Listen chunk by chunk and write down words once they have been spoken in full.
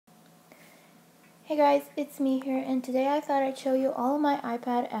Hey guys, it's me here, and today I thought I'd show you all of my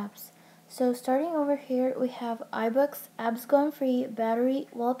iPad apps. So starting over here, we have iBooks, Apps Gone Free, Battery,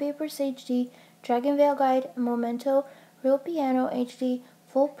 Wallpapers HD, Dragon Veil Guide, Momento, Real Piano HD,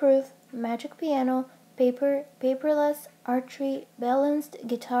 Foolproof, Magic Piano, Paper, Paperless, Archery, Balanced,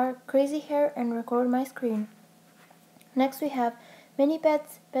 Guitar, Crazy Hair, and Record My Screen. Next we have Mini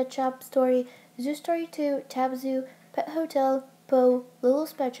Pets, Pet Shop Story, Zoo Story 2, Tab Zoo, Pet Hotel, Poe,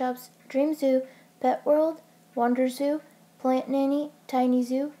 Little's Pet Shops, Dream Zoo, Pet World, Wonder Zoo, Plant Nanny, Tiny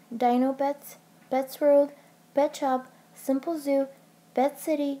Zoo, Dino Pets, Pets World, Pet Shop, Simple Zoo, Pet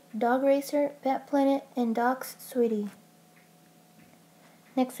City, Dog Racer, Pet Planet, and Doc's Sweetie.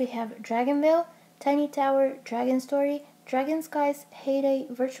 Next we have Dragon Veil, Tiny Tower, Dragon Story, Dragon Skies, Heyday,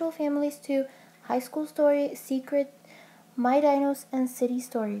 Virtual Families 2, High School Story, Secret, My Dinos, and City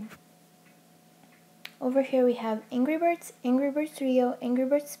Story. Over here we have Angry Birds, Angry Birds Rio, Angry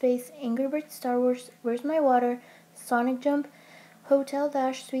Birds Space, Angry Birds Star Wars, Where's My Water, Sonic Jump, Hotel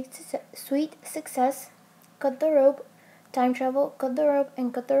Dash, Sweet Success, Cut the Rope, Time Travel, Cut the Rope,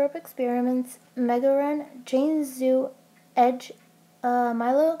 and Cut the Rope Experiments, Mega Run, Jane's Zoo, Edge,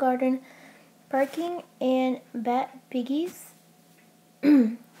 My Little Garden, Parking, and Bat Piggies.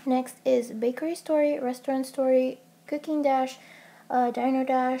 Next is Bakery Story, Restaurant Story, Cooking Dash, Diner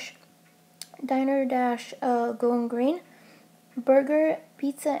Dash, Going Green, Burger,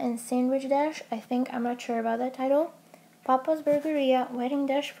 Pizza, and Sandwich Dash. I'm not sure about that title. Papa's Burgeria, Wedding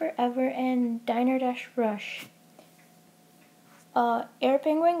Dash Forever, and Diner Dash Rush. Air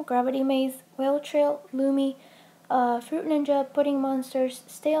Penguin, Gravity Maze, Whale Trail, Lumi, Fruit Ninja, Pudding Monsters,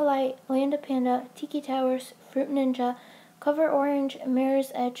 Stay Alight, Land of Panda, Tiki Towers, Fruit Ninja, Cover Orange,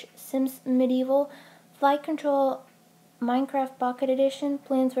 Mirror's Edge, Sims Medieval, Flight Control, Minecraft Pocket Edition,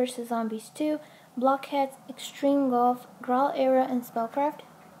 Plants vs. Zombies 2, Blockheads, Extreme Golf, Grawl Era, and Spellcraft.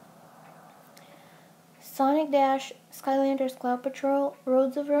 Sonic Dash, Skylanders Cloud Patrol,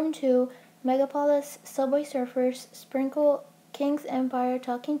 Roads of Rome 2, Megapolis, Subway Surfers, Sprinkle, King's Empire,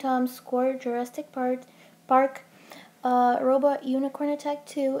 Talking Toms, Score, Jurassic Park, Robot Unicorn Attack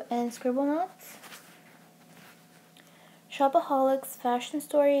 2, and Scribblenauts. Shopaholics, Fashion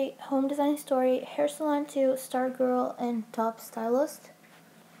Story, Home Design Story, Hair Salon 2, Stargirl, and Top Stylist.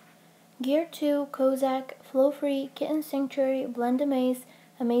 Gear 2, Kozak, Flow Free, Kitten Sanctuary, Blend a Maze,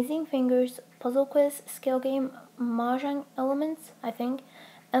 Amazing Fingers, Puzzle Quiz, Scale Game, Mahjong Elements,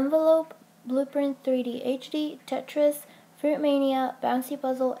 Envelope, Blueprint 3D HD, Tetris, Fruit Mania, Bouncy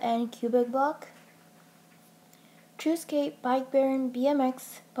Puzzle, and Cubic Block. TrueScape, Bike Baron,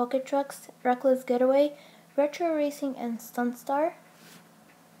 BMX, Pocket Trucks, Reckless Getaway, Retro Racing, and Stunt Star.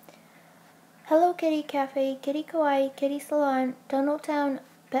 Hello Kitty Cafe, Kitty Kawaii, Kitty Salon, Tunnel Town,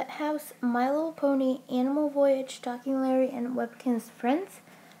 Pet House, My Little Pony, Animal Voyage, Talking Larry, and Webkinz Friends.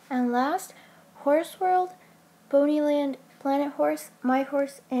 And last, Horse World, Ponyland, Planet Horse, My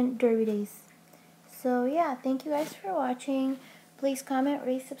Horse, and Derby Days. So yeah, thank you guys for watching. Please comment,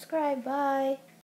 rate, subscribe. Bye!